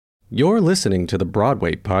You're listening to the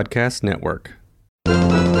Broadway Podcast Network.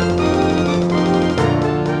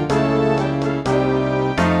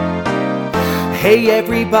 Hey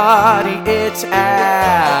everybody, it's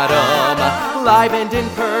Adam, live and in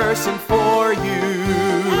person for you.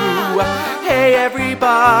 Hey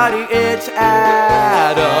everybody, it's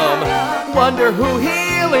Adam, wonder who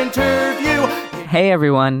he'll interview. Hey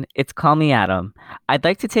everyone, it's Call Me Adam. I'd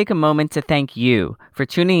like to take a moment to thank you for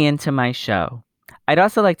tuning in to my show. I'd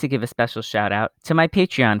also like to give a special shout out to my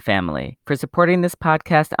Patreon family for supporting this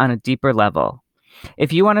podcast on a deeper level.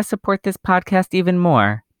 If you want to support this podcast even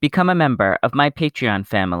more, become a member of my Patreon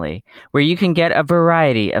family, where you can get a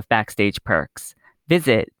variety of backstage perks.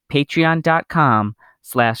 Visit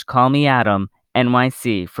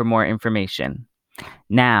patreon.com/callmeadamnyc for more information.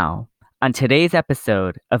 Now, on today's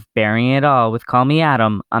episode of Bearing It All with Call Me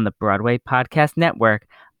Adam on the Broadway Podcast Network,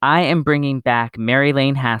 I am bringing back Mary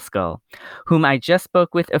Lane Haskell, whom I just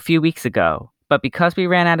spoke with a few weeks ago. But because we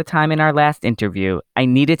ran out of time in our last interview, I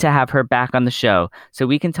needed to have her back on the show so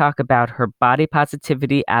we can talk about her body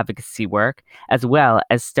positivity advocacy work, as well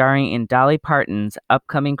as starring in Dolly Parton's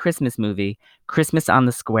upcoming Christmas movie, Christmas on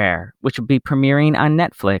the Square, which will be premiering on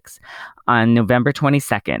Netflix on November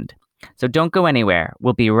 22nd. So don't go anywhere.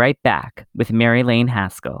 We'll be right back with Mary Lane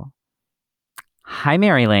Haskell. Hi,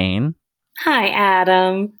 Mary Lane. Hi,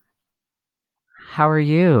 Adam. How are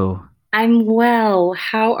you? I'm well.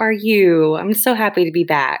 How are you? I'm so happy to be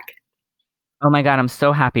back. Oh my God, I'm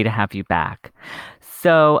so happy to have you back.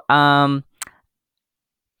 So, by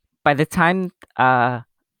the time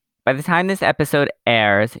this episode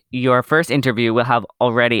airs, your first interview will have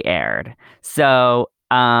already aired. So,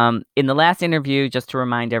 in the last interview, just to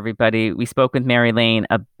remind everybody, we spoke with Mary Lane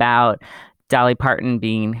about Dolly Parton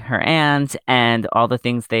being her aunt and all the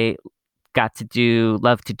things they got to do,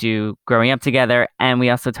 love to do growing up together. And we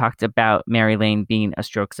also talked about Mary Lane being a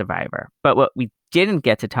stroke survivor. But what we didn't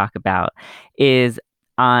get to talk about is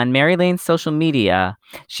on Mary Lane's social media,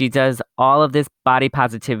 she does all of this body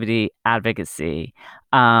positivity advocacy.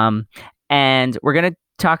 And we're going to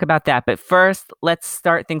talk about that. But first, let's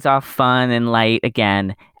start things off fun and light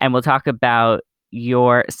again. And we'll talk about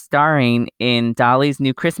your starring in Dolly's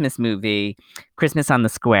new Christmas movie, Christmas on the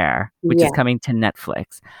Square, which is coming to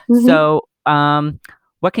Netflix. Mm-hmm. So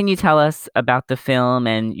what can you tell us about the film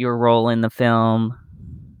and your role in the film?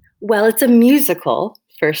 Well, it's a musical,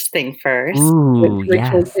 first thing first. Ooh, which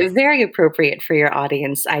yes. is very appropriate for your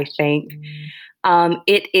audience, I think.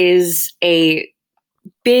 It is a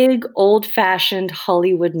big, old-fashioned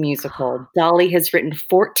Hollywood musical. Dolly has written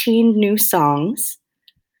 14 new songs,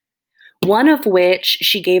 one of which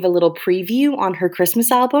she gave a little preview on her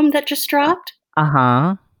Christmas album that just dropped.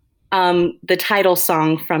 Uh-huh. The title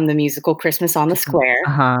song from the musical Christmas on the Square.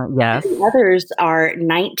 Uh-huh, yes. The others are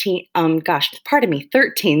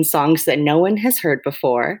 13 songs that no one has heard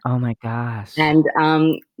before. Oh my gosh. And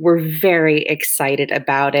we're very excited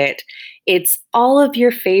about it. It's all of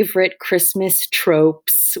your favorite Christmas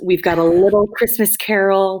tropes. We've got a little Christmas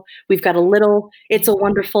Carol. We've got a little It's a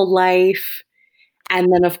Wonderful Life.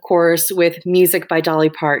 And then, of course, with music by Dolly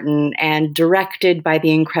Parton and directed by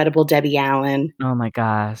the incredible Debbie Allen. Oh, my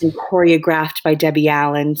gosh. And choreographed by Debbie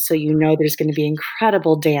Allen. So you know there's going to be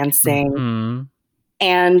incredible dancing. Mm-hmm.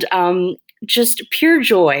 And just pure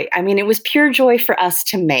joy. I mean, it was pure joy for us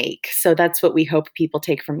to make. So that's what we hope people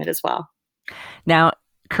take from it as well. Now,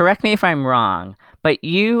 correct me if I'm wrong, but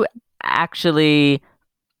you actually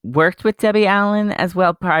worked with Debbie Allen as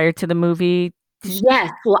well prior to the movie. Yes.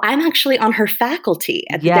 Well, I'm actually on her faculty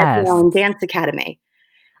at the Debbie Allen Dance Academy.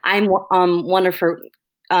 I'm one of her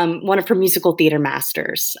musical theater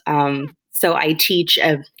masters. So I teach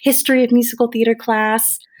a history of musical theater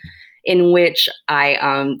class in which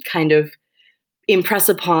I kind of impress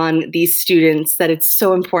upon these students that it's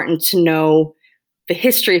so important to know the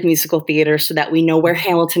history of musical theater so that we know where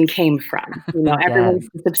Hamilton came from. You know, everyone's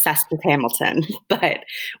obsessed with Hamilton, but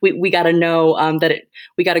we got to know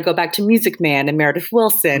we got to go back to Music Man and Meredith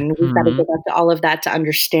Willson. We've got to go back to all of that to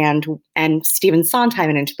understand, and Stephen Sondheim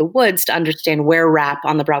and Into the Woods to understand where rap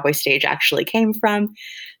on the Broadway stage actually came from.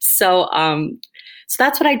 So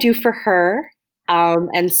that's what I do for her.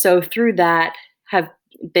 And so through that, have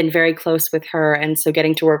been very close with her. And so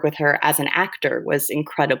getting to work with her as an actor was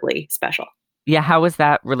incredibly special. Yeah, how was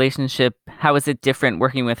that relationship? How was it different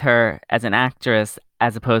working with her as an actress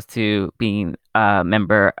as opposed to being a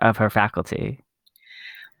member of her faculty?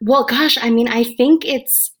 Well, gosh, I mean, I think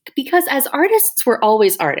it's because as artists, we're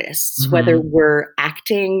always artists, whether we're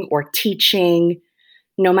acting or teaching.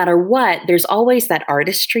 no matter what, there's always that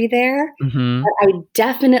artistry there. Mm-hmm. But I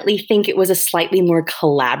definitely think it was a slightly more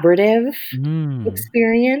collaborative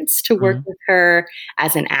experience to work with her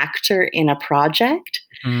as an actor in a project,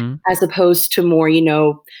 as opposed to more,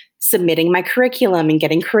 submitting my curriculum and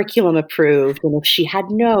getting curriculum approved. And if she had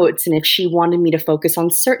notes and if she wanted me to focus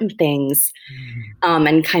on certain things,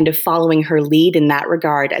 and kind of following her lead in that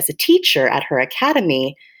regard as a teacher at her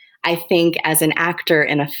academy, I think as an actor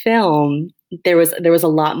in a film, there was a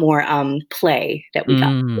lot more play that we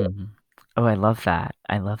got to do. Oh, I love that.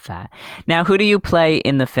 I love that. Now, who do you play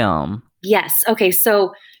in the film? Yes. Okay.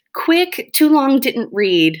 So quick, too long didn't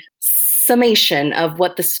read summation of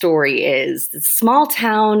what the story is. It's a small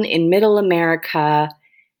town in middle America.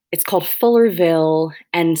 It's called Fullerville.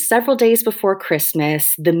 And several days before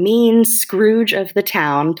Christmas, the mean Scrooge of the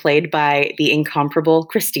town, played by the incomparable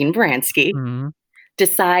Christine Baranski,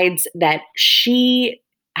 decides that she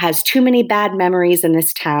has too many bad memories in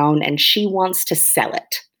this town and she wants to sell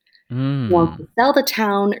it. Wants to sell the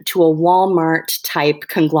town to a Walmart type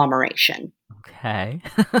conglomeration. Okay.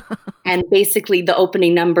 And basically the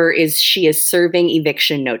opening number is she is serving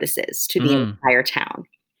eviction notices to the entire town.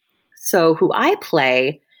 So who I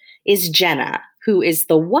play is Jenna, who is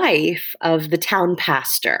the wife of the town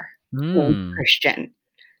pastor, Christian,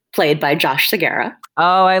 played by Josh Segarra.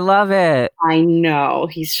 Oh, I love it. I know.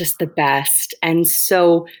 He's just the best. And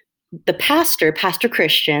so the Pastor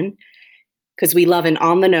Christian, because we love an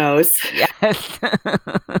on-the-nose,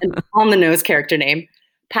 an on-the-nose character name,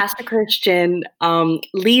 Pastor Christian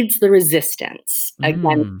leads the resistance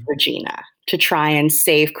against Regina to try and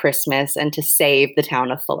save Christmas and to save the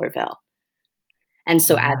town of Fullerville. And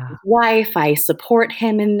so as his wife, I support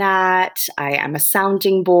him in that. I am a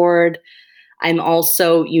sounding board. I'm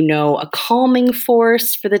also, a calming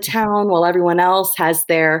force for the town while everyone else has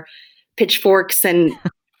their pitchforks and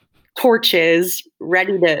torches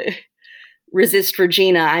ready to resist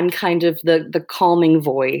Regina. I'm kind of the calming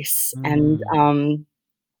voice. And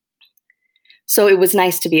so it was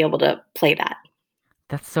nice to be able to play that.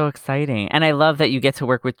 That's so exciting. And I love that you get to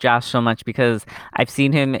work with Josh so much because I've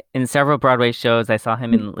seen him in several Broadway shows. I saw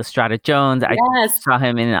him in Lestrada Jones. I saw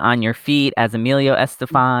him in On Your Feet as Emilio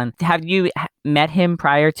Estefan. Have you met him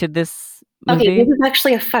prior to this movie? Okay, this is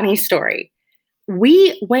actually a funny story.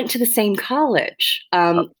 We went to the same college.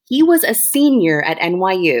 He was a senior at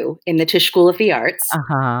NYU in the Tisch School of the Arts.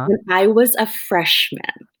 And I was a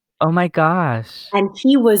freshman. Oh my gosh. And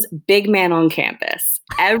he was big man on campus.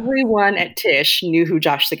 Everyone at Tisch knew who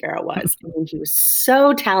Josh Segarra was. I mean, he was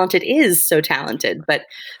so talented, is so talented. But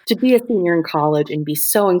to be a senior in college and be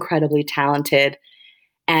so incredibly talented.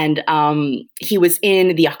 And he was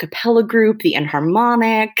in the a cappella group, the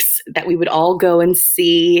Enharmonics, that we would all go and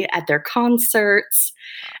see at their concerts.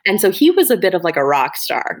 And so he was a bit of like a rock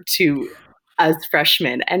star to us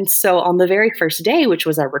freshmen. And so on the very first day, which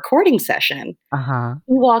was our recording session, he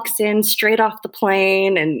walks in straight off the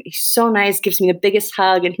plane and he's so nice, gives me the biggest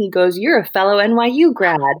hug. And he goes, "You're a fellow NYU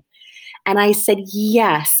grad." And I said,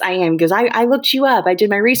 "Yes, I am." He goes, I looked you up. I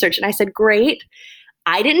did my research. And I said, "Great.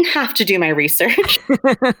 I didn't have to do my research.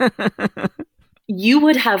 You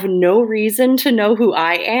would have no reason to know who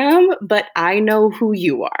I am, but I know who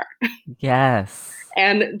you are." Yes.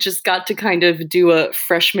 And just got to kind of do a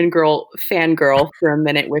freshman girl fangirl for a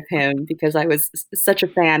minute with him because I was such a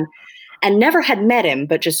fan and never had met him,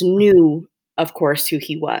 but just knew, of course, who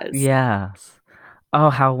he was. Yes. Oh,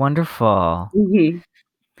 how wonderful.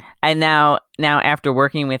 And now after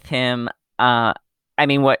working with him, I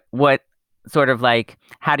mean, what sort of like,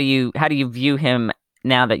 how do you view him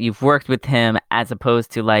now that you've worked with him as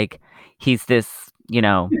opposed to like, he's this,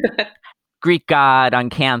 Greek god on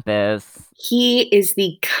campus? He is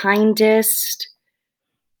the kindest,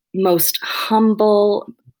 most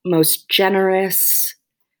humble, most generous,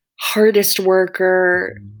 hardest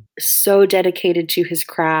worker, so dedicated to his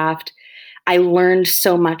craft. I learned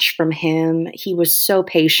so much from him. He was so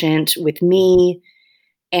patient with me.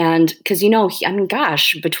 And because,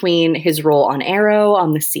 between his role on Arrow,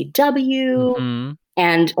 on the CW,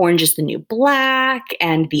 and Orange is the New Black,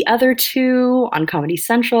 and the other two on Comedy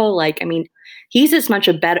Central, he's as much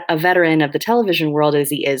a veteran of the television world as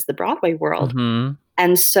he is the Broadway world.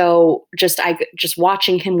 And so just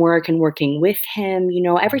watching him work and working with him,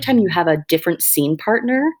 every time you have a different scene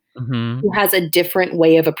partner who has a different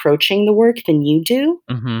way of approaching the work than you do,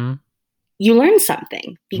 you learn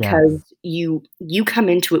something because you come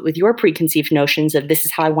into it with your preconceived notions of this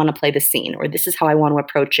is how I want to play the scene or this is how I want to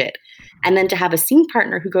approach it. And then to have a scene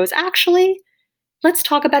partner who goes, actually, let's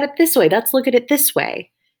talk about it this way. Let's look at it this way,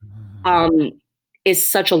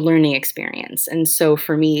 is such a learning experience. And so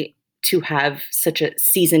for me, to have such a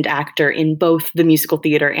seasoned actor in both the musical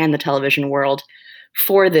theater and the television world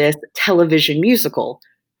for this television musical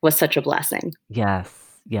was such a blessing. Yes,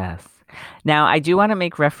 yes. Now, I do want to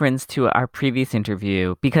make reference to our previous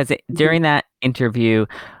interview because during that interview,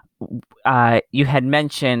 you had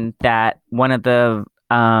mentioned that one of the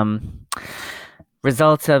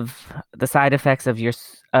results of the side effects of your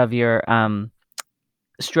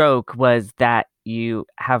stroke was that you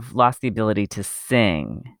have lost the ability to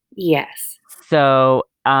sing. Yes. So,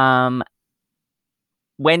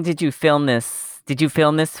 when did you film this? Did you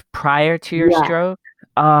film this prior to your stroke?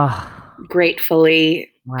 Oh, gratefully.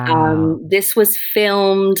 wow. This was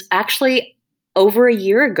filmed actually over a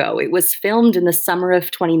year ago. It was filmed in the summer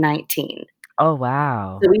of 2019. Oh,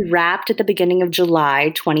 wow. So we wrapped at the beginning of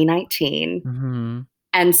July 2019. Mm-hmm.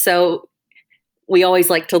 And so we always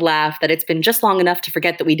like to laugh that it's been just long enough to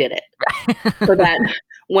forget that we did it. So that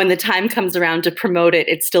when the time comes around to promote it,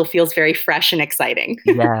 it still feels very fresh and exciting.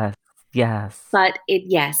 Yes, yes. But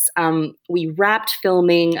we wrapped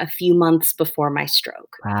filming a few months before my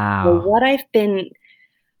stroke. Wow. So what I've been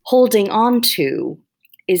holding on to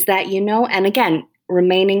is that, and again,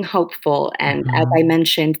 remaining hopeful. And as I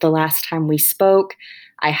mentioned the last time we spoke,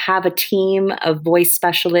 I have a team of voice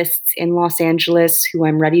specialists in Los Angeles who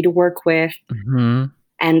I'm ready to work with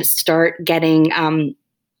and start getting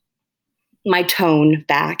my tone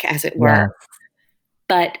back, as it were. Yes.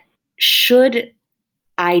 But should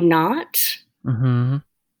I not?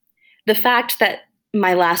 The fact that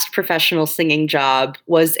my last professional singing job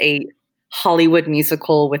was a Hollywood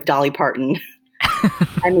musical with Dolly Parton.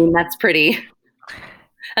 I mean, that's a pretty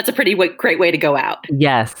great way to go out.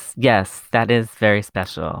 Yes, yes, that is very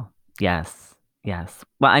special. Yes, yes.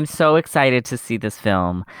 Well, I'm so excited to see this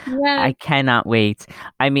film. Yeah. I cannot wait.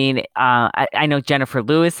 I mean, I know Jennifer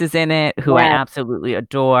Lewis is in it, who I absolutely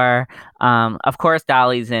adore. Of course,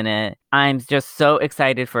 Dolly's in it. I'm just so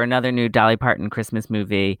excited for another new Dolly Parton Christmas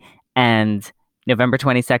movie. And November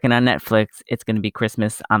 22nd on Netflix, it's going to be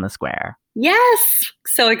Christmas on the Square. Yes.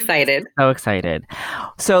 So excited. So excited.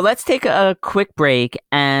 So let's take a quick break.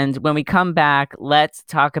 And when we come back, let's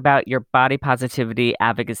talk about your body positivity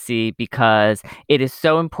advocacy, because it is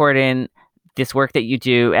so important, this work that you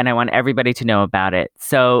do, and I want everybody to know about it.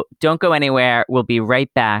 So don't go anywhere. We'll be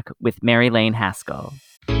right back with Mary Lane Haskell.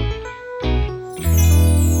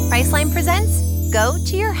 Priceline presents Go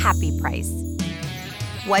to Your Happy Price.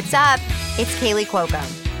 What's up? It's Kaylee Cuoco.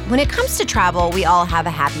 When it comes to travel, we all have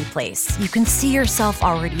a happy place. You can see yourself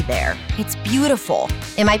already there. It's beautiful.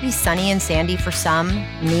 It might be sunny and sandy for some,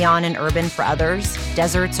 neon and urban for others,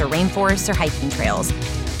 deserts or rainforests or hiking trails.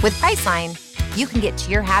 With Priceline, you can get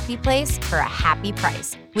to your happy place for a happy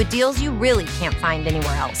price with deals you really can't find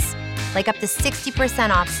anywhere else. Like up to 60%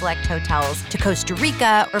 off select hotels to Costa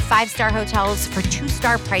Rica or 5-star hotels for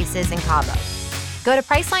 2-star prices in Cabo. Go to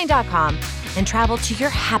Priceline.com and travel to your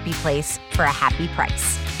happy place for a happy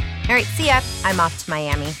price. All right, see ya. I'm off to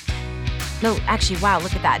Miami. No, actually, wow,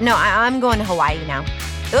 look at that. No, I'm going to Hawaii now.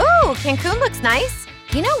 Ooh, Cancun looks nice.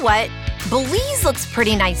 You know what? Belize looks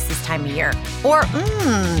pretty nice this time of year. Or,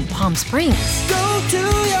 Palm Springs. Go to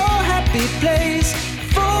your happy place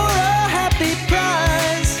for a happy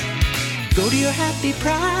price. Go to your happy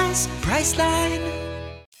price, Priceline.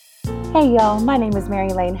 Hey y'all, my name is Mary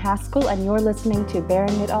Lane Haskell and you're listening to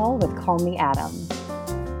Bearing It All with Call Me Adam.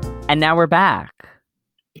 And now we're back.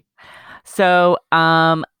 So,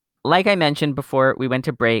 like I mentioned before we went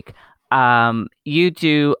to break, you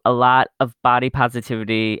do a lot of body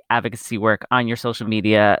positivity advocacy work on your social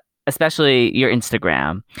media, especially your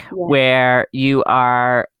Instagram, where you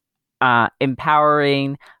are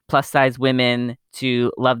empowering plus-size women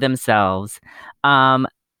to love themselves.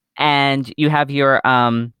 And you have your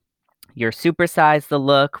Supersize the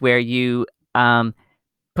Look, where you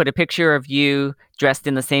put a picture of you dressed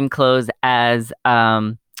in the same clothes as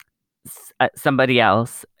somebody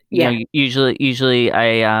else. You know, usually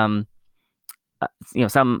a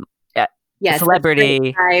some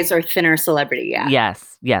celebrity, size or thinner celebrity. Yeah.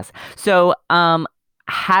 Yes. So,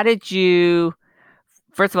 how did you?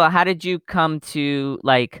 First of all, how did you come to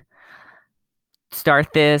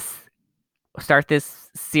start this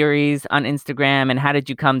series on Instagram, and how did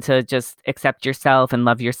you come to just accept yourself and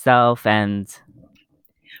love yourself? And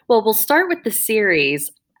well, we'll start with the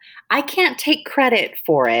series. I can't take credit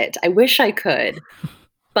for it. I wish I could,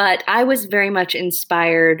 but I was very much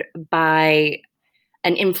inspired by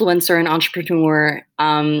an influencer and entrepreneur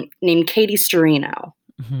named Katie Storino,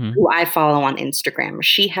 who I follow on Instagram.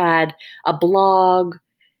 She had a blog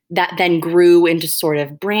that then grew into sort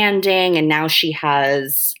of branding, and now she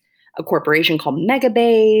has a corporation called Mega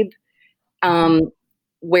Babe,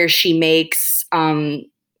 where she makes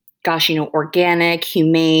gosh, organic,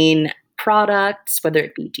 humane products, whether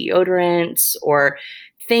it be deodorants or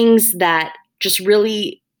things that just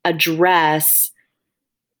really address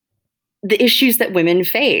the issues that women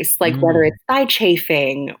face, like whether it's thigh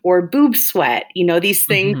chafing or boob sweat, these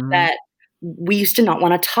things that we used to not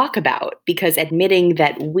want to talk about, because admitting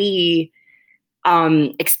that we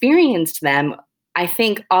experienced them, I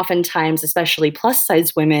think oftentimes, especially plus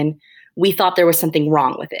size women, we thought there was something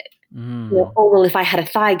wrong with it. If I had a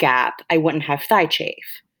thigh gap, I wouldn't have thigh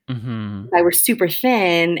chafe. If I were super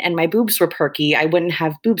thin and my boobs were perky, I wouldn't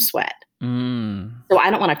have boob sweat. So I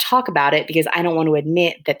don't want to talk about it because I don't want to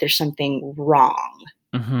admit that there's something wrong.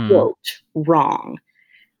 Quote, wrong.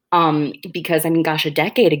 Because gosh, a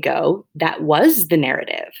decade ago, that was the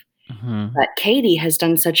narrative. But Katie has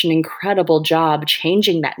done such an incredible job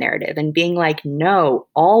changing that narrative and being like, no,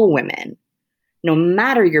 all women, no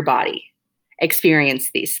matter your body,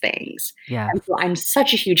 experience these things. Yeah. And so I'm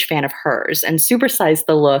such a huge fan of hers, and Supersize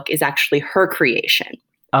the Look is actually her creation.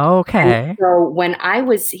 Okay. And so when I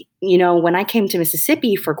was, when I came to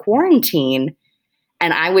Mississippi for quarantine,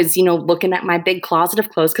 and I was, looking at my big closet of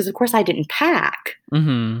clothes, because of course I didn't pack.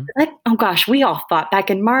 Like, oh gosh, we all thought back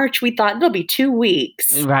in March, we thought it'll be 2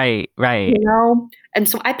 weeks. Right. And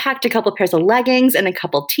so I packed a couple pairs of leggings and a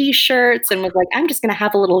couple t-shirts and was like, I'm just going to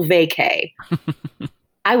have a little vacay.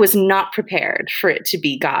 I was not prepared for it to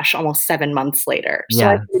be, gosh, almost 7 months later. So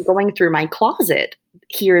I was going through my closet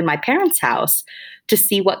here in my parents' house to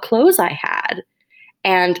see what clothes I had.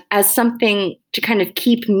 And as something to kind of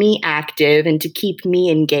keep me active and to keep me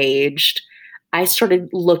engaged, I started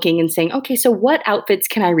looking and saying, okay, so what outfits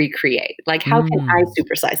can I recreate? Like, how can I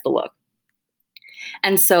supersize the look?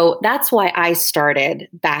 And so that's why I started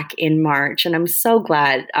back in March. And I'm so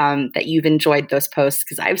glad that you've enjoyed those posts,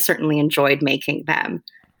 because I've certainly enjoyed making them.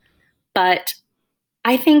 But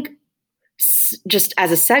I think, just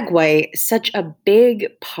as a segue, such a big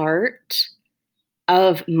part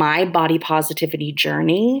of my body positivity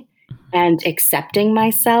journey and accepting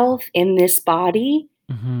myself in this body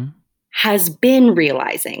has been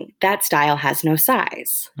realizing that style has no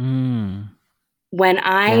size. When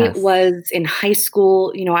I was in high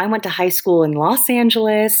school, I went to high school in Los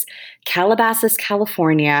Angeles, Calabasas,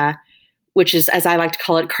 California, which is, as I like to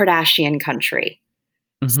call it, Kardashian country.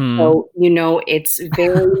 So, it's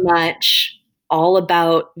very much all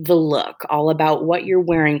about the look, all about what you're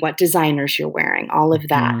wearing, what designers you're wearing, all of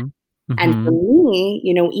that. And for me,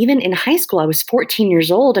 even in high school, I was 14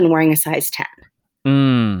 years old and wearing a size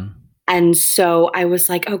 10. And so I was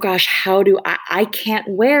like, oh gosh, how do I can't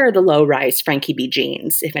wear the low-rise Frankie B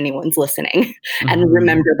jeans, if anyone's listening, and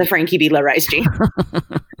remember the Frankie B low-rise jeans.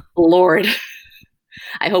 Lord,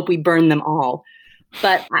 I hope we burn them all.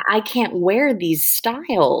 But I can't wear these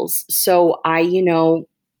styles. So I,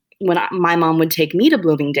 when my mom would take me to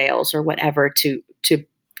Bloomingdale's or whatever to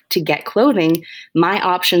get clothing, my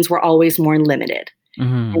options were always more limited.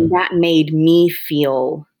 And that made me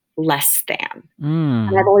feel less than.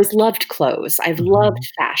 And I've always loved clothes. I've loved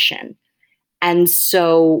fashion. And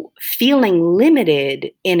so feeling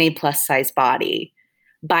limited in a plus size body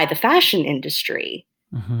by the fashion industry,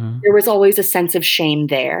 there was always a sense of shame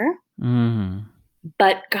there.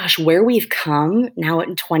 But gosh, where we've come now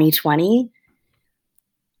in 2020,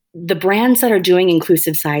 the brands that are doing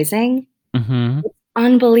inclusive sizing, it's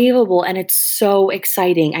unbelievable. And it's so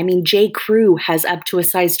exciting. I mean, J. Crew has up to a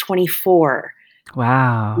size 24.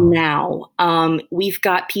 Wow. Now, we've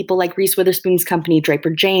got people like Reese Witherspoon's company,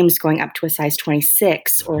 Draper James, going up to a size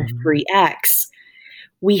 26 or 3X.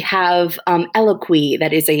 We have Eloquii,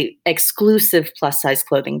 that is a exclusive plus size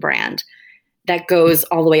clothing brand that goes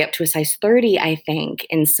all the way up to a size 30, I think,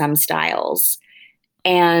 in some styles.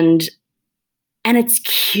 And it's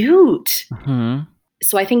cute.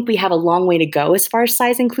 So I think we have a long way to go as far as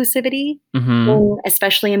size inclusivity,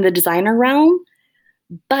 especially in the designer realm.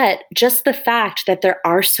 But just the fact that there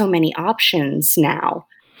are so many options now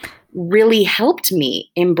really helped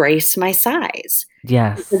me embrace my size.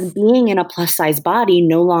 Yes. Because being in a plus size body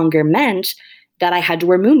no longer meant that I had to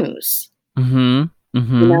wear muumuus.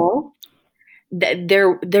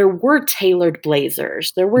 There were tailored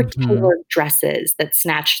blazers. There were tailored dresses that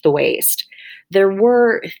snatched the waist. There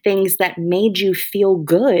were things that made you feel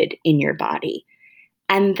good in your body.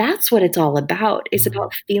 And that's what it's all about. It's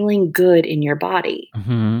about feeling good in your body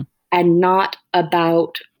and not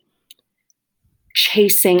about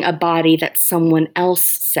chasing a body that someone else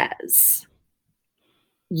says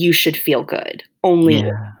you should feel good. Only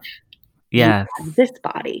if you have this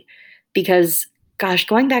body. Because, gosh,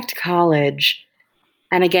 going back to college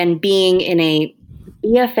and again, being in a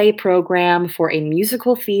BFA program for a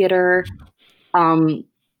musical theater,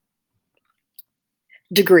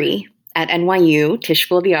 degree at NYU, Tisch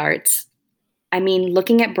School of the Arts, I mean,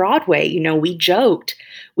 looking at Broadway, you know, we joked,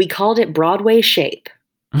 we called it Broadway shape.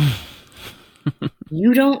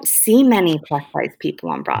 You don't see many plus size people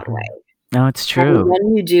on Broadway. No, it's true. And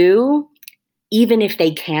when you do, even if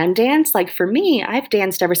they can dance, like for me, I've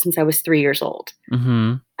danced ever since I was 3 years old.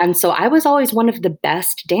 Mm-hmm. And so I was always one of the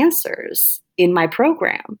best dancers in my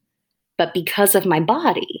program. But because of my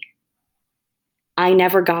body, I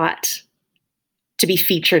never got to be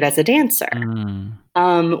featured as a dancer.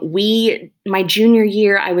 My junior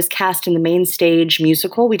year, I was cast in the main stage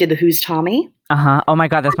musical. We did the Who's Tommy. Oh my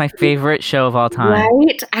God, that's my favorite show of all time.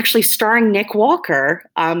 Right? Actually starring Nick Walker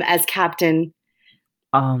as Captain.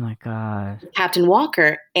 Oh my God. Captain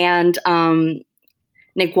Walker. And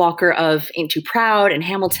Nick Walker of Ain't Too Proud and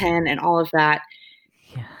Hamilton and all of that.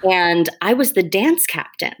 Yeah. And I was the dance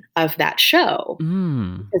captain of that show.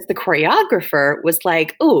 Because the choreographer was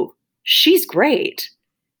like, "Oh, she's great."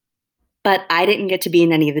 But I didn't get to be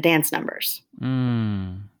in any of the dance numbers.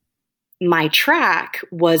 My track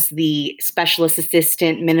was the specialist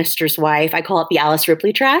assistant minister's wife. I call it the Alice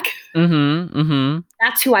Ripley track.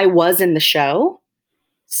 That's who I was in the show.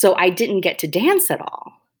 So I didn't get to dance at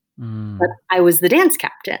all. But I was the dance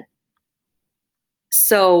captain.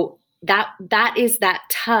 So that is that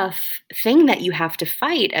tough thing that you have to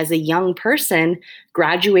fight as a young person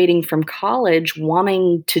graduating from college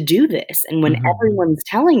wanting to do this. And when everyone's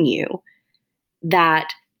telling you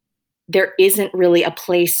that there isn't really a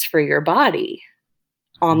place for your body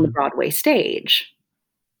on the Broadway stage,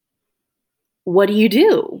 what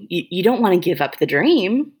do? You don't want to give up the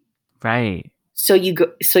dream. Right. So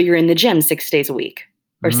you're in the gym 6 days a week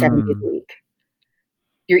or 7 days a week.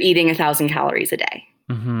 You're eating 1,000 calories a day.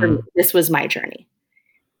 This was my journey.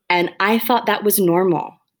 And I thought that was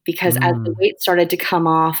normal because as the weight started to come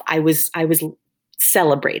off, I was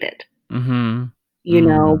celebrated, you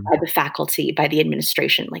know, by the faculty, by the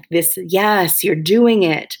administration, like this. Yes, you're doing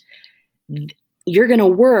it. You're going to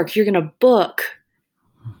work. You're going to book.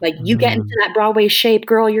 Like you get into that Broadway shape,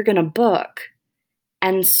 girl, you're going to book.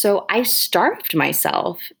 And so I starved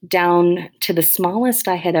myself down to the smallest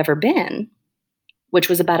I had ever been, which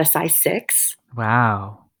was about a size 6.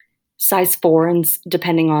 Wow. Size 4, and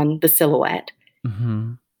depending on the silhouette.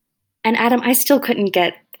 And Adam, I still couldn't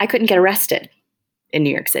get arrested in New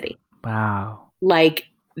York City. Wow. Like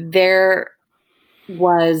there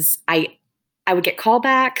was, I would get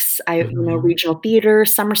callbacks, you know, regional theater,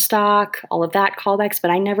 summer stock, all of that callbacks, but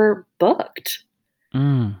I never booked.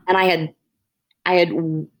 And I had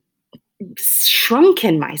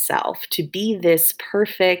shrunken myself to be this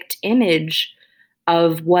perfect image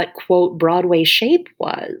of what, quote, Broadway shape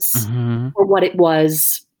was, or what it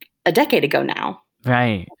was a decade ago now.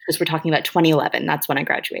 Right. Because we're talking about 2011. That's when I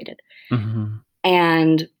graduated.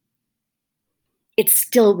 And it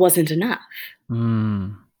still wasn't enough.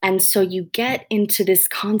 And so you get into this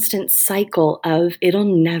constant cycle of it'll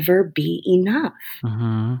never be enough.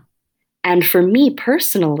 And for me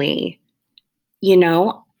personally, you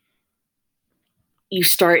know, you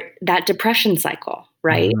start that depression cycle,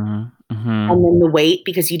 right? And then the weight,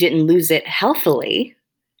 because you didn't lose it healthily,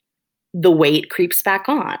 the weight creeps back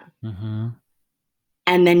on.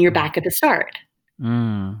 And then you're back at the start.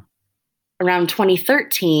 Around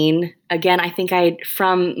 2013, again, I think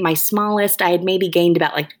from my smallest, I had maybe gained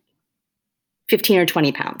about like 15 or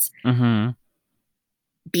 20 pounds.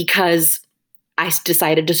 Because I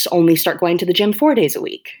decided to only start going to the gym 4 days a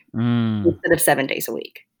week instead of 7 days a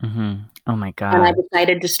week. Oh my God. And I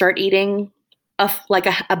decided to start eating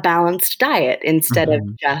a balanced diet instead of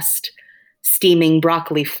just steaming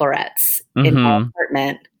broccoli florets in my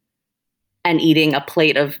apartment and eating a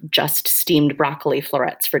plate of just steamed broccoli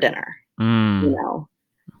florets for dinner, you know?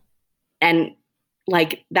 And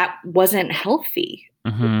like, that wasn't healthy.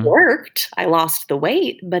 It worked. I lost the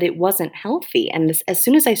weight, but it wasn't healthy. And as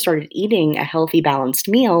soon as I started eating a healthy, balanced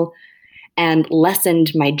meal and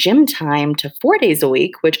lessened my gym time to 4 days a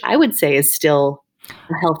week, which I would say is still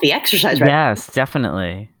a healthy exercise regimen. Yes,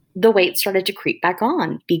 definitely. The weight started to creep back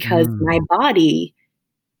on because my body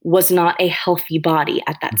was not a healthy body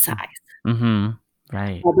at that size.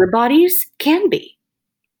 Right. Other bodies can be.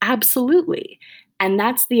 Absolutely. And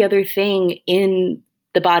that's the other thing in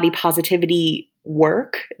the body positivity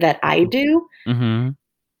work that I do.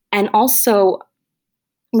 And also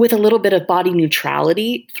with a little bit of body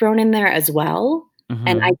neutrality thrown in there as well.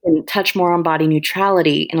 And I can touch more on body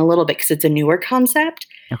neutrality in a little bit because it's a newer concept.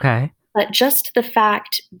 Okay. But just the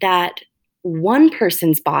fact that one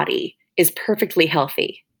person's body is perfectly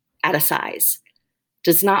healthy at a size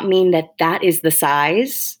does not mean that that is the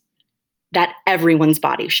size that everyone's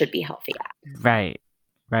body should be healthy at. Right.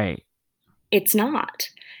 Right. it's not.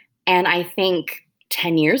 And I think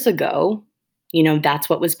 10 years ago, that's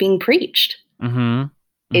what was being preached.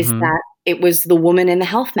 Is that it was the woman in the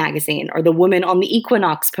health magazine or the woman on the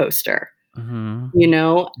Equinox poster,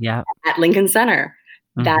 at Lincoln Center,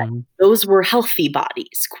 that those were healthy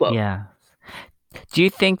bodies, quote. Yeah. Do you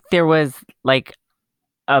think there was like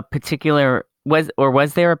a particular, was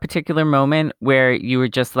there a particular moment where you were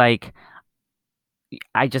just like,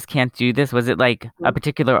 I just can't do this? Was it like a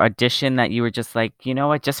particular audition that you were just like, you know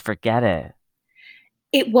what, just forget it?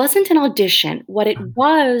 It wasn't an audition. What it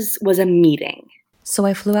was a meeting. So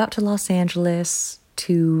I flew out to Los Angeles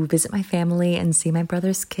to visit my family and see my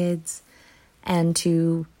brother's kids and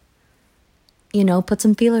to, put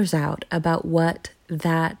some feelers out about what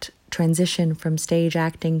that transition from stage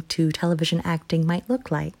acting to television acting might look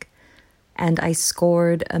like. And I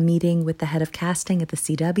scored a meeting with the head of casting at the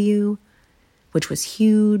CW, which was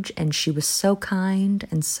huge, and she was so kind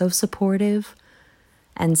and so supportive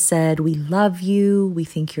and said, "We love you, we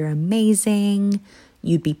think you're amazing,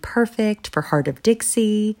 you'd be perfect for Heart of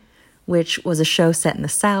Dixie," which was a show set in the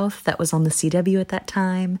South that was on the CW at that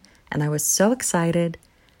time, and I was so excited.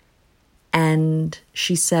 And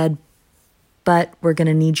she said, "But we're going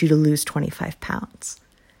to need you to lose 25 pounds.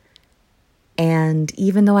 And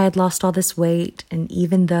even though I had lost all this weight, and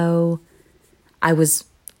even though I was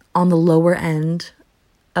on the lower end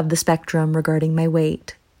of the spectrum regarding my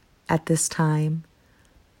weight at this time,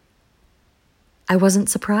 I wasn't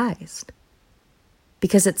surprised,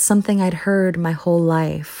 because it's something I'd heard my whole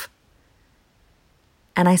life.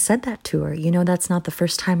 And I said that to her, that's not the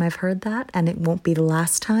first time I've heard that, and it won't be the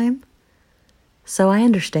last time. So I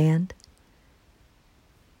understand."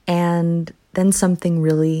 And then something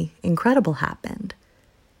really incredible happened.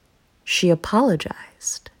 She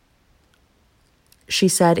apologized. She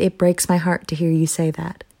said, "It breaks my heart to hear you say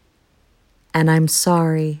that. And I'm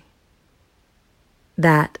sorry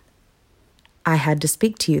that I had to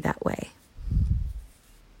speak to you that way.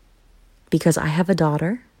 Because I have a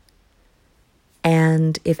daughter,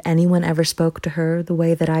 and if anyone ever spoke to her the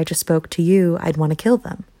way that I just spoke to you, I'd want to kill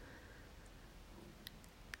them.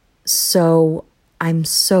 So I'm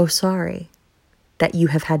so sorry that you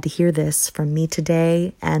have had to hear this from me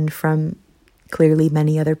today and from clearly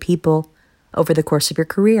many other people over the course of your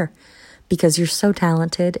career, because you're so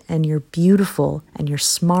talented and you're beautiful and you're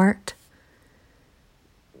smart.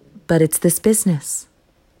 But it's this business.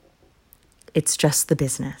 It's just the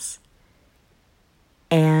business."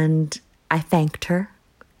 And I thanked her,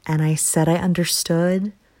 and I said I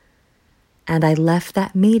understood, and I left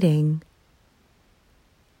that meeting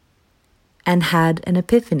and had an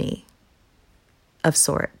epiphany of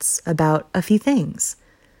sorts about a few things.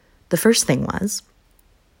 The first thing was,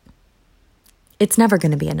 it's never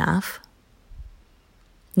going to be enough.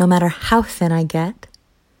 No matter how thin I get,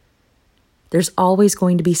 there's always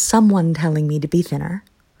going to be someone telling me to be thinner.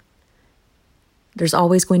 There's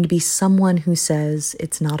always going to be someone who says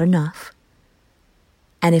it's not enough.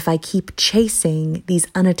 And if I keep chasing these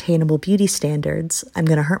unattainable beauty standards, I'm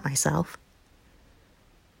going to hurt myself.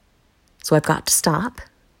 So I've got to stop.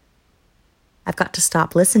 I've got to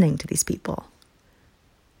stop listening to these people.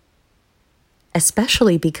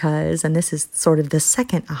 Especially because, and this is sort of the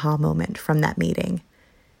second aha moment from that meeting,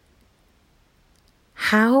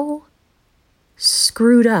 how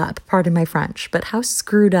screwed up, pardon my French, but how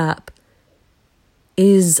screwed up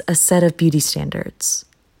is a set of beauty standards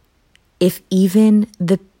if even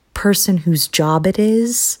the person whose job it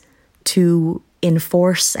is to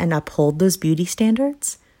enforce and uphold those beauty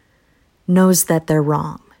standards knows that they're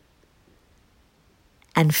wrong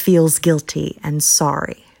and feels guilty and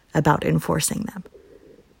sorry about enforcing them.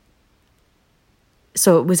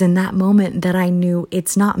 So it was in that moment that I knew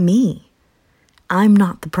it's not me. I'm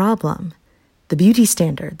not the problem. The beauty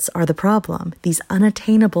standards are the problem. These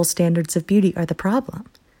unattainable standards of beauty are the problem.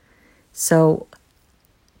 So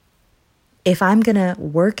if I'm going to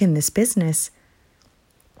work in this business,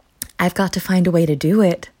 I've got to find a way to do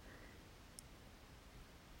it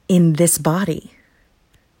in this body,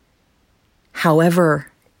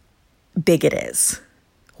 however big it is,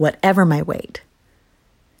 whatever my weight.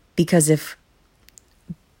 Because if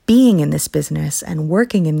being in this business and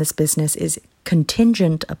working in this business is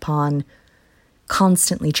contingent upon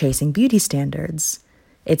constantly chasing beauty standards,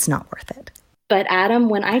 it's not worth it. But Adam,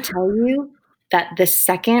 when I tell you that the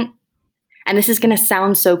second, and this is going to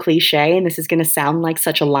sound so cliche, and this is going to sound like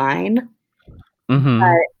such a line,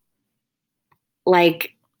 but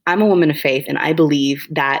like, I'm a woman of faith, and I believe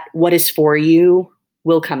that what is for you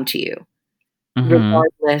will come to you,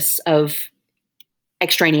 regardless of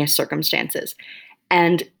extraneous circumstances.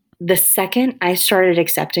 And the second I started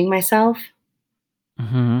accepting myself,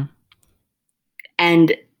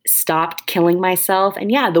 and stopped killing myself.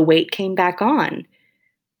 And yeah, the weight came back on,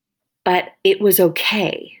 but it was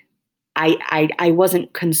okay. I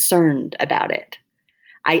wasn't concerned about it.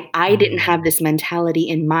 I didn't have this mentality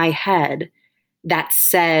in my head that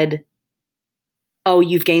said, oh,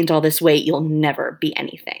 you've gained all this weight, you'll never be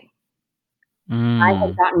anything. I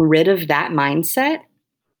had gotten rid of that mindset,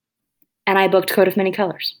 and I booked Coat of Many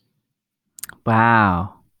Colors.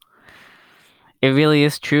 Wow. It really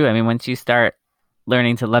is true. I mean, once you start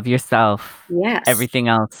learning to love yourself, yes, everything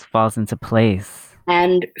else falls into place.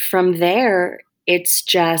 And from there, it's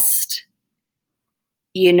just,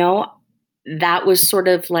 you know, that was sort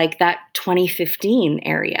of like that 2015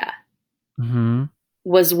 area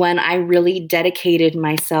was when I really dedicated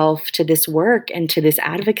myself to this work and to this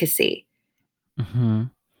advocacy. And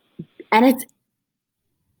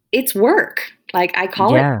it's work. Like, I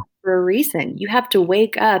call it for a reason. You have to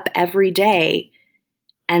wake up every day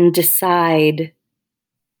and decide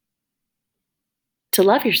to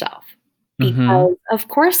love yourself. Because of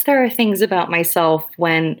course there are things about myself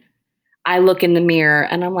when I look in the mirror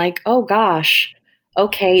and I'm like, oh gosh,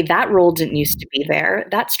 okay, that role didn't used to be there.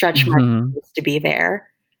 That stretch mark didn't used to be there.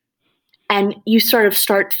 And you sort of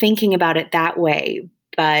start thinking about it that way.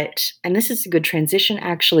 But, and this is a good transition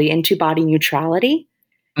actually into body neutrality,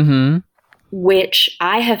 which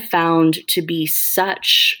I have found to be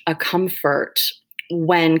such a comfort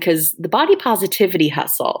when, because the body positivity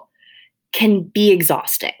hustle can be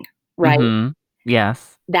exhausting, right?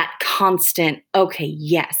 Yes. That constant, okay,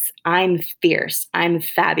 yes, I'm fierce, I'm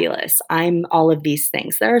fabulous, I'm all of these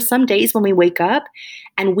things. There are some days when we wake up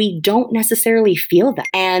and we don't necessarily feel that.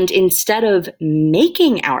 And instead of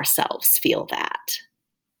making ourselves feel that,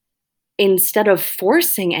 instead of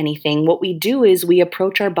forcing anything, what we do is we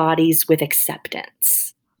approach our bodies with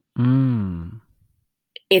acceptance.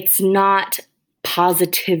 It's not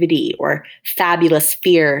positivity or fabulous,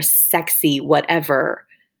 fierce, sexy, whatever.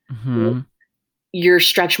 Your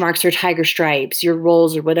stretch marks or tiger stripes, your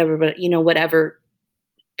roles or whatever, but you know, whatever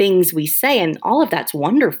things we say, and all of that's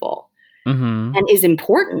wonderful and is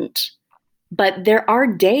important. But there are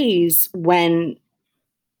days when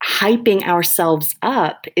hyping ourselves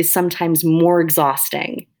up is sometimes more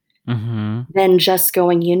exhausting than just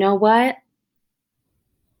going, you know what?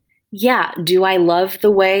 Yeah, do I love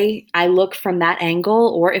the way I look from that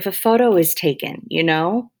angle? Or if a photo is taken, you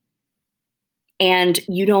know, and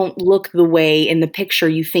you don't look the way in the picture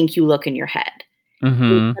you think you look in your head.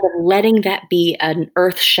 Instead of letting that be an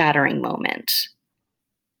earth-shattering moment,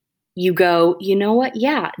 you go, you know what?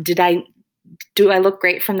 Yeah, do I look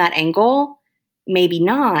great from that angle? Maybe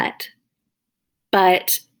not,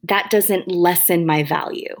 but that doesn't lessen my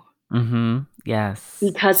value. Yes.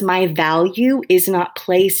 Because my value is not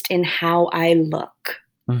placed in how I look.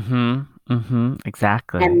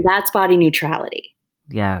 Exactly. And that's body neutrality.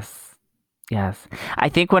 Yes. Yes. I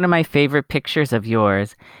think one of my favorite pictures of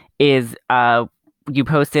yours is you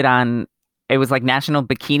posted on, it was like National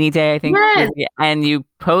Bikini Day, I think. Yes. And you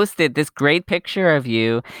posted this great picture of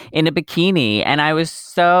you in a bikini. And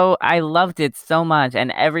I loved it so much.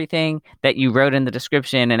 And everything that you wrote in the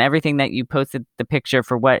description and everything that you posted the picture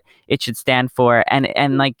for what it should stand for.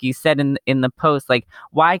 And like you said in the post, like,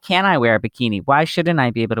 why can't I wear a bikini? Why shouldn't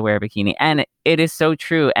I be able to wear a bikini? And it is so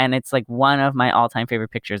true. And it's like one of my all-time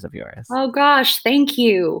favorite pictures of yours. Oh gosh, thank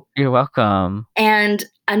you. You're welcome. And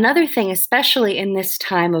another thing, especially in this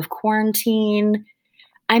time of quarantine,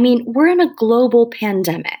 I mean, we're in a global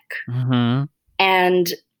pandemic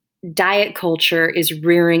and diet culture is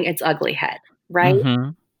rearing its ugly head,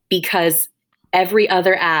 right? Because every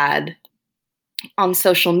other ad on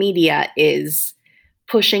social media is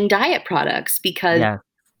pushing diet products because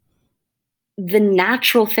the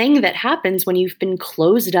natural thing that happens when you've been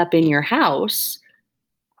closed up in your house,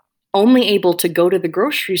 only able to go to the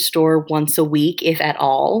grocery store once a week, if at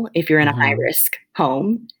all, if you're in a high-risk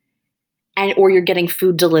home, or you're getting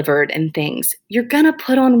food delivered and things, you're going to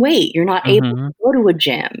put on weight. You're not able to go to a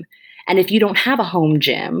gym. And if you don't have a home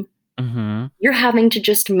gym, you're having to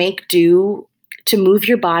just make do to move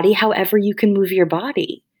your body however you can move your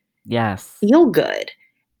body. Yes. Feel good.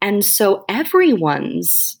 And so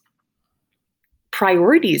everyone's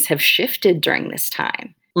priorities have shifted during this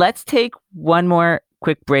time. Let's take one more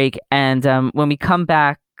quick break. And when we come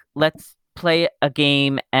back, let's play a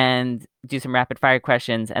game and do some rapid fire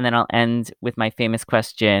questions. And then I'll end with my famous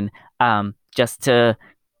question just to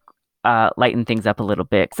lighten things up a little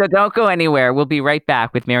bit. So don't go anywhere. We'll be right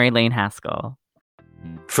back with Mary Lane Haskell.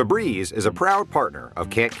 Febreze is a proud partner of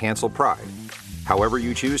Can't Cancel Pride. However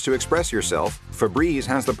you choose to express yourself, Febreze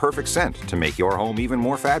has the perfect scent to make your home even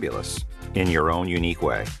more fabulous in your own unique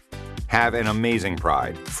way. Have an amazing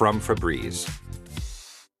Pride from Febreze.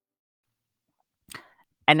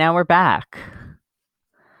 And now we're back.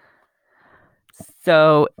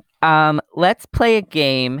 So let's play a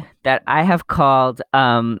game that I have called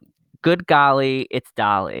Good Golly, It's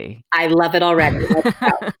Dolly. I love it already. Let's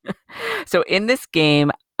go. So in this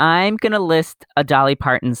game, I'm going to list a Dolly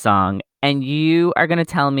Parton song, and you are going to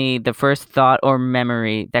tell me the first thought or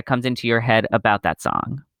memory that comes into your head about that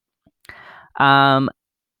song.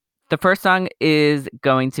 The first song is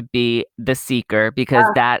going to be The Seeker, because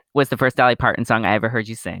that was the first Dolly Parton song I ever heard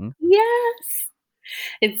you sing. Yes.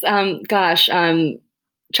 It's,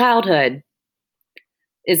 childhood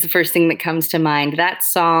is the first thing that comes to mind. That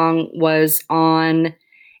song was on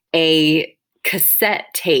a cassette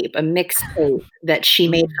tape, a mixtape that she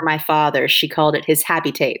made for my father. She called it his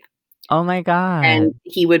happy tape. Oh my God. And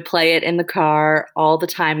he would play it in the car all the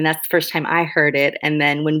time. And that's the first time I heard it. And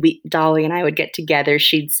then when Dolly and I would get together,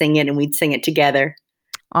 she'd sing it and we'd sing it together.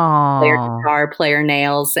 Aww. Play her guitar, play her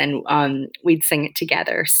nails, and we'd sing it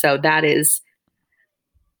together. So that is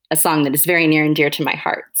a song that is very near and dear to my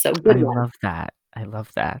heart. So good one. I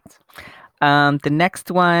love that. The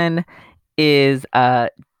next one is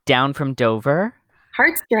Down from Dover.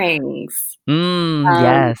 Heartstrings.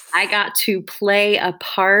 Yes. I got to play a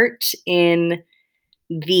part in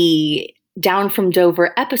the Down from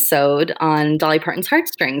Dover episode on Dolly Parton's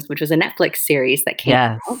Heartstrings, which was a Netflix series that came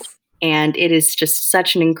out. And it is just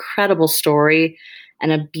such an incredible story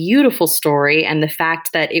and a beautiful story. And the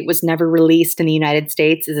fact that it was never released in the United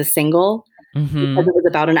States as a single, because it was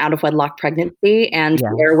about an out-of-wedlock pregnancy and the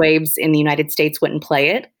airwaves in the United States wouldn't play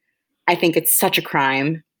it. I think it's such a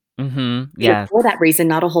crime. Yeah. For that reason,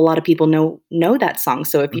 not a whole lot of people know that song.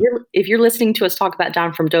 So if you're listening to us talk about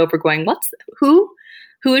Down from Dover, going, who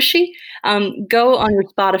is she? Go on your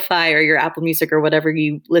Spotify or your Apple Music or whatever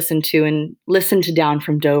you listen to and listen to Down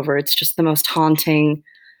from Dover. It's just the most haunting,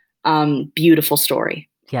 beautiful story.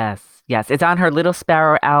 Yes. It's on her Little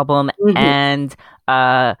Sparrow album, and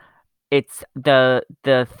it's the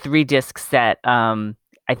 3-disc set.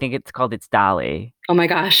 I think it's called It's Dolly. Oh my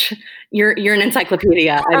gosh, you're an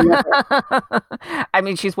encyclopedia. I love it. I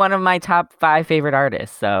mean, she's one of my top 5 favorite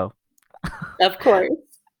artists. So, of course.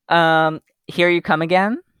 Here You Come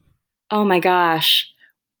Again. Oh my gosh,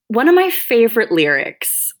 one of my favorite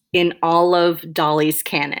lyrics in all of Dolly's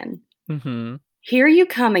canon. Here you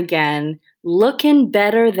come again, looking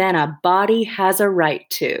better than a body has a right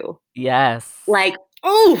to. Yes. Like,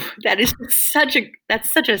 oh, that's such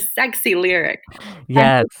a sexy lyric.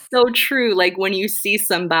 Yes. It's so true. Like when you see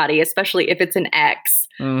somebody, especially if it's an ex,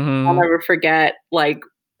 I'll never forget like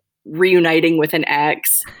reuniting with an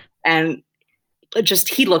ex and just,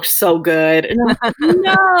 he looked so good. And I'm like,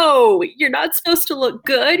 no, you're not supposed to look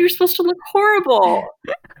good. You're supposed to look horrible.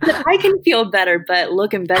 But I can feel better, but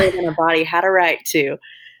looking better than a body had a right to.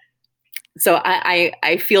 So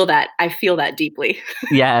I feel that. I feel that deeply.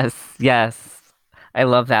 Yes. I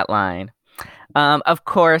love that line. Of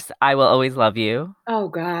course, I Will Always Love You. Oh,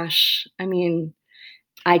 gosh. I mean,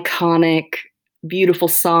 iconic, beautiful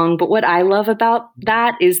song. But what I love about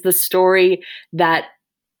that is the story that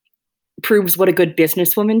proves what a good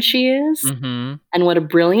businesswoman she is and what a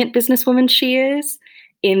brilliant businesswoman she is,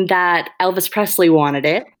 in that Elvis Presley wanted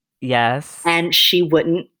it. Yes. And she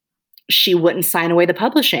wouldn't sign away the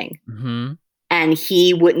publishing. And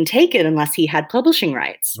he wouldn't take it unless he had publishing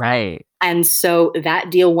rights. Right. And so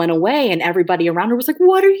that deal went away and everybody around her was like,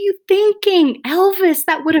 what are you thinking? Elvis,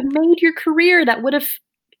 that would have made your career. You would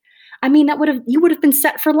have been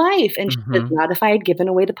set for life. And she said, not if I had given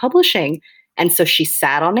away the publishing. And so she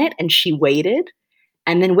sat on it and she waited.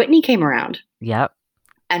 And then Whitney came around. Yep.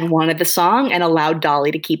 And wanted the song and allowed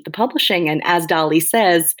Dolly to keep the publishing. And as Dolly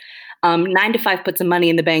says, 9 to 5 put some money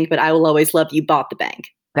in the bank, but I Will Always Love You bought the bank.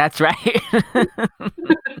 That's right.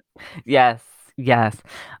 Yes.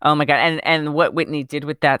 Oh my God. And what Whitney did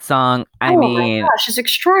with that song, I mean, my gosh, it's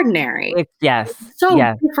extraordinary. It's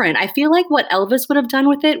so different. I feel like what Elvis would have done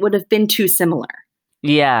with it would have been too similar.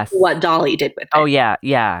 Yes. To what Dolly did with it. Oh yeah.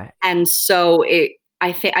 And so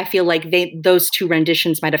I feel like those two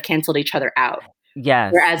renditions might have canceled each other out.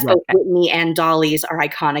 Yes. Whereas both Whitney and Dolly's are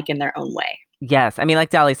iconic in their own way. Yes. I mean,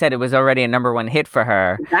 like Dolly said, it was already a #1 hit for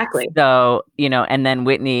her. Exactly. So, and then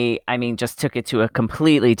Whitney, I mean, just took it to a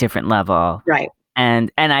completely different level. Right.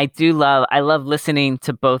 And I love listening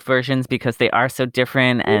to both versions because they are so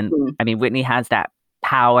different. And I mean, Whitney has that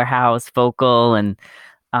powerhouse vocal and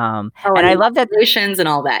I love that and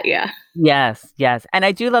all that. Yeah. Yes. And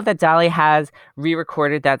I do love that Dolly has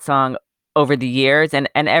re-recorded that song over the years, and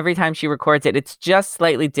every time she records it, it's just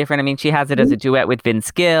slightly different. I mean, she has it as a duet with Vince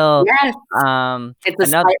Gill. Yes. It's a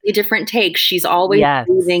slightly different take. She's always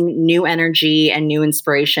using new energy and new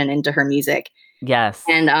inspiration into her music. Yes.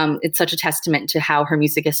 And it's such a testament to how her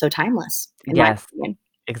music is so timeless. Yes,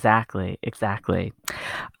 exactly.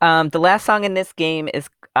 The last song in this game is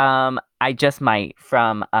I Just Might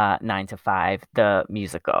from 9 to 5, the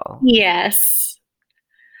musical. Yes.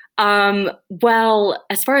 Well,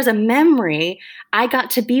 as far as a memory, I got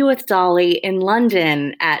to be with Dolly in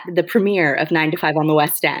London at the premiere of 9 to 5 on the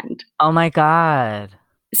West End. Oh my God.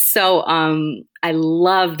 So I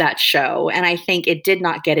love that show, and I think it did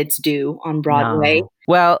not get its due on Broadway. No.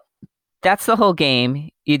 Well, that's the whole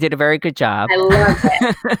game. You did a very good job. I love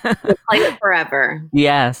it. We'll play it forever.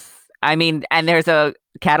 Yes. I mean, and there's a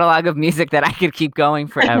catalog of music that I could keep going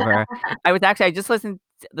forever. I just listened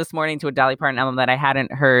this morning to a Dolly Parton album that I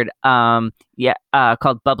hadn't heard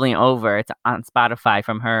called Bubbling Over. It's on Spotify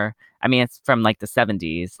from her. I mean, it's from like the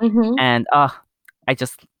 70s. Mm-hmm. And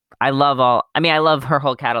I love her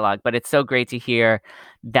whole catalog, but it's so great to hear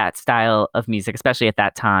that style of music, especially at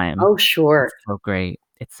that time. Oh, sure.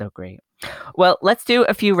 It's so great. Well, let's do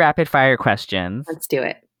a few rapid fire questions. Let's do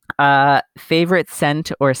it. Favorite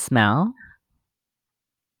scent or smell?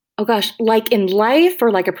 Oh gosh, like in life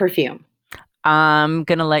or like a perfume? I'm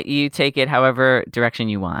going to let you take it however direction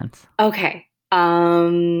you want. Okay.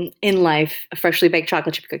 In life, freshly baked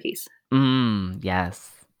chocolate chip cookies.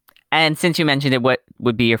 Yes. And since you mentioned it, what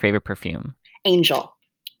would be your favorite perfume? Angel.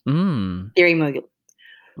 Thierry Mugler.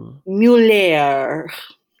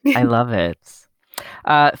 I love it.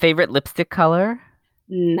 Favorite lipstick color?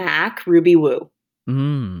 MAC Ruby Woo.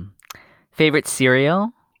 Favorite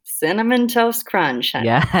cereal? Cinnamon Toast Crunch. Honey.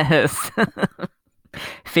 Yes.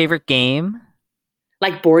 Favorite game?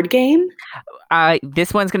 Like board game?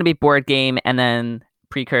 This one's going to be board game, and then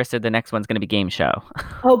precursor, the next one's going to be game show.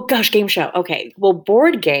 Oh gosh, game show. Okay. Well,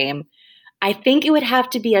 board game, I think it would have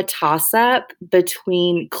to be a toss-up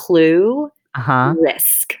between Clue and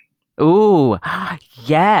Risk. Ooh,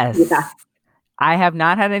 yes. Yeah. I have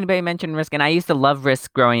not had anybody mention Risk, and I used to love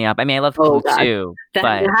Risk growing up. I mean, I love Clue too.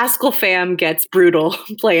 The Haskell fam gets brutal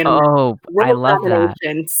playing. Oh, I love that.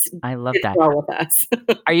 I love that. Well with us.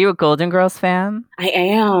 Are you a Golden Girls fan? I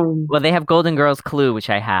am. Well, they have Golden Girls Clue, which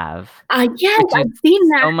I have. Yes, I've seen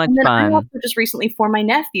that. So much and then fun. I also just recently, for my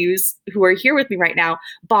nephews who are here with me right now,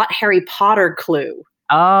 bought Harry Potter Clue.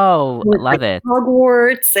 Oh, love it.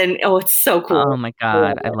 Hogwarts, and it's so cool. Oh my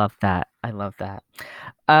God, I love that.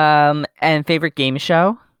 And favorite game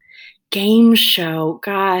show? Game show,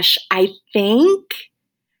 gosh, I think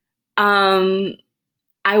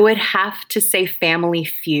I would have to say Family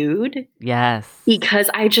Feud. Yes. Because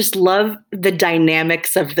I just love the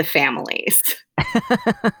dynamics of the families.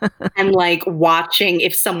 And like watching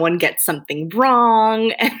if someone gets something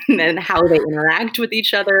wrong and then how they interact with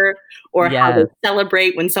each other or how they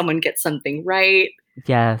celebrate when someone gets something right.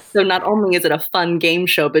 Yes. So not only is it a fun game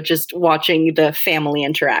show, but just watching the family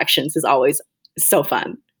interactions is always so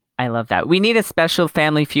fun. I love that. We need a special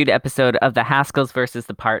Family Feud episode of the Haskells versus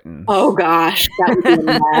the Partons. Oh gosh, that would be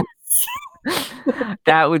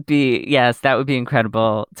a mess. That would be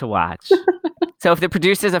incredible to watch. So if the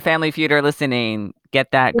producers of Family Feud are listening,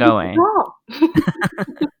 get that going.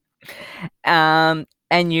 And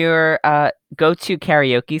your go-to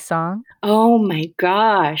karaoke song? Oh my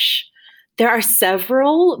gosh. There are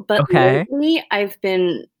several, but lately I've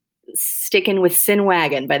been sticking with Sin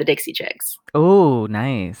Wagon by the Dixie Chicks. Oh,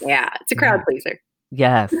 nice. Yeah, it's a crowd pleaser.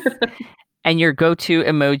 Yes. And your go-to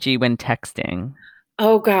emoji when texting?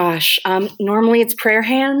 Oh gosh. Normally it's prayer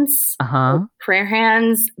hands. Prayer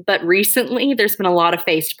hands, but recently there's been a lot of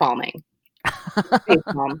face palming.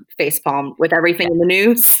 Face palm with everything in the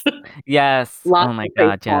news. Yes. Lots oh my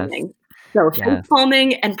God, yes. Palming. So face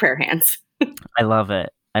palming and prayer hands. I love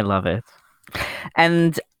it.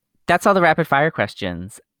 And that's all the rapid fire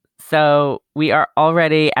questions. So we are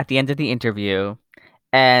already at the end of the interview,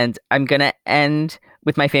 and I'm going to end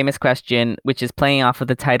with my famous question, which is playing off of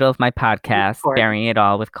the title of my podcast, Bearing It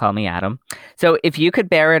All with Call Me Adam. So if you could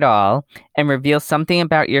bear it all and reveal something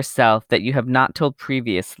about yourself that you have not told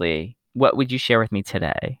previously, what would you share with me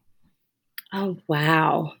today? Oh,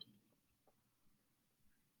 wow.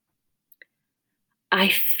 I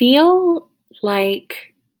feel like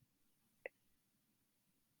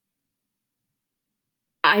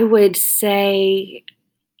I would say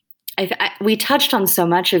we touched on so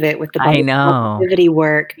much of it with the positivity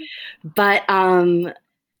work, but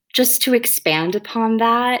just to expand upon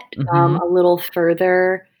that a little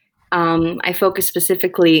further, I focus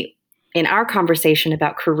specifically in our conversation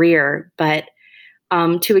about career, but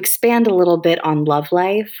to expand a little bit on love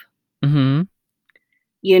life.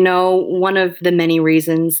 You know, one of the many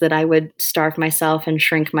reasons that I would starve myself and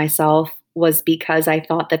shrink myself was because I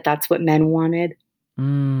thought that that's what men wanted.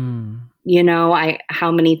 You know,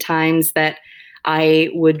 how many times that I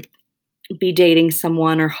would be dating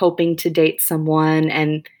someone or hoping to date someone,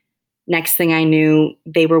 and next thing I knew,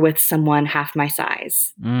 they were with someone half my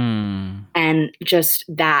size. And just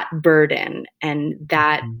that burden and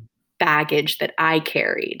that baggage that I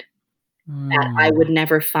carried, that I would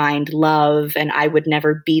never find love and I would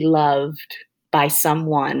never be loved by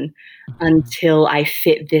someone until I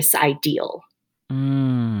fit this ideal.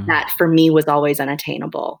 That for me was always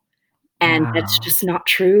unattainable. And that's just not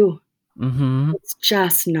true. It's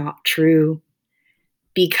just not true.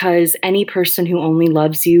 Because any person who only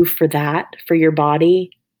loves you for that, for your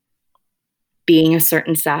body being a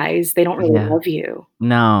certain size, they don't really love you.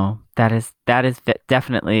 No, that is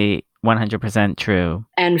definitely 100% true.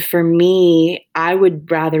 And for me, I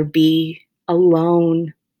would rather be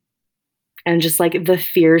alone and just like the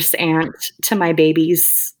fierce aunt to my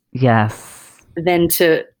babies. Yes. Than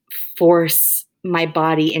to force my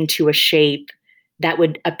body into a shape that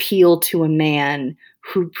would appeal to a man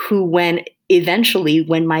who when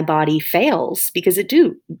my body fails, because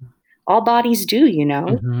all bodies do,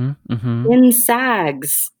 skin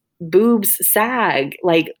sags, boobs sag,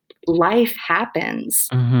 like life happens.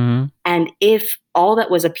 And if all that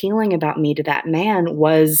was appealing about me to that man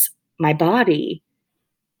was my body,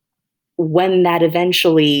 when that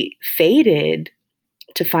eventually faded,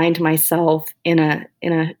 to find myself in a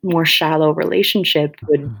more shallow relationship,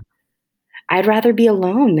 I'd rather be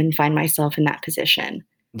alone than find myself in that position.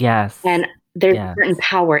 Yes. And there's a certain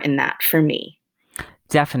power in that for me.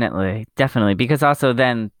 Definitely. Because also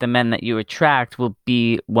then the men that you attract will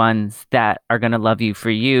be ones that are going to love you for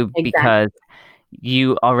you because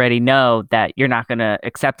you already know that you're not going to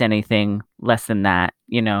accept anything less than that.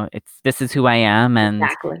 This is who I am, and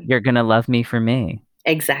you're going to love me for me.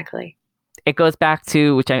 Exactly. It goes back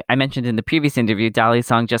to, which I mentioned in the previous interview, Dolly's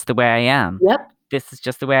song, Just the Way I Am. Yep. This is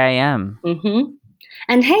just the way I am.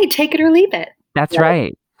 And hey, take it or leave it. That's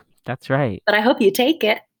right. That's right. But I hope you take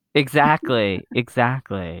it. Exactly.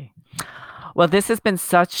 Well, this has been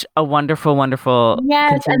such a wonderful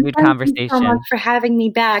continued conversation. Thank you so much for having me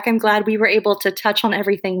back. I'm glad we were able to touch on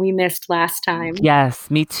everything we missed last time.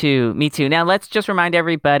 Yes, me too. Now, let's just remind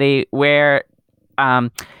everybody where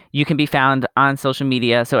you can be found on social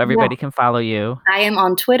media so everybody can follow you. I am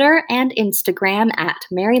on Twitter and Instagram at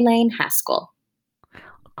Mary Lane Haskell.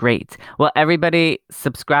 Great. Well, everybody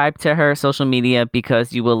subscribe to her social media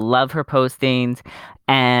because you will love her postings,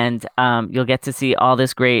 and you'll get to see all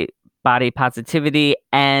this great body positivity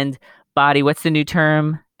and what's the new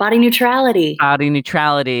term? Body neutrality. Body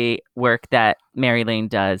neutrality work that Mary Lane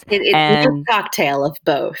does. It's a cocktail of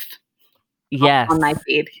both. Yes. On my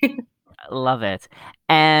feed. Love it.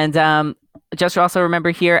 And just also remember,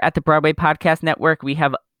 here at the Broadway Podcast Network, we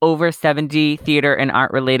have over 70 theater and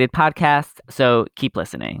art related podcasts, so keep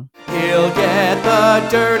listening. He'll get the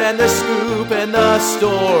dirt and the scoop and the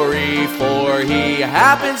story, for he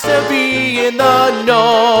happens to be in the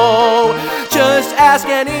know. Just ask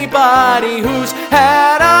anybody who's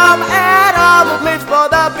had Adam lives for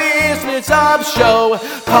the business of show.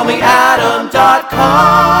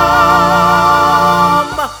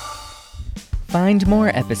 CallMeAdam.com. Find more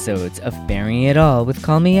episodes of Bearing It All with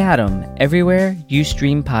Call Me Adam everywhere you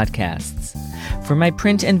stream podcasts. For my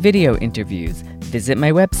print and video interviews, visit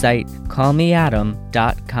my website,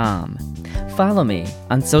 callmeadam.com. Follow me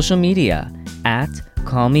on social media at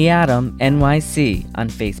CallMeAdamNYC on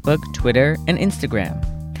Facebook, Twitter, and Instagram.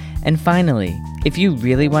 And finally, if you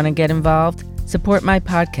really want to get involved, support my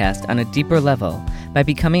podcast on a deeper level by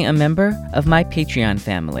becoming a member of my Patreon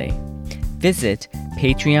family. Visit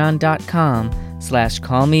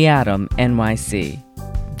patreon.com/callmeadamnyc.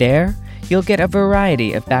 There, you'll get a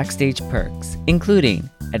variety of backstage perks, including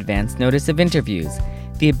advance notice of interviews,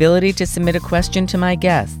 the ability to submit a question to my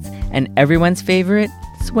guests, and everyone's favorite,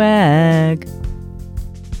 swag.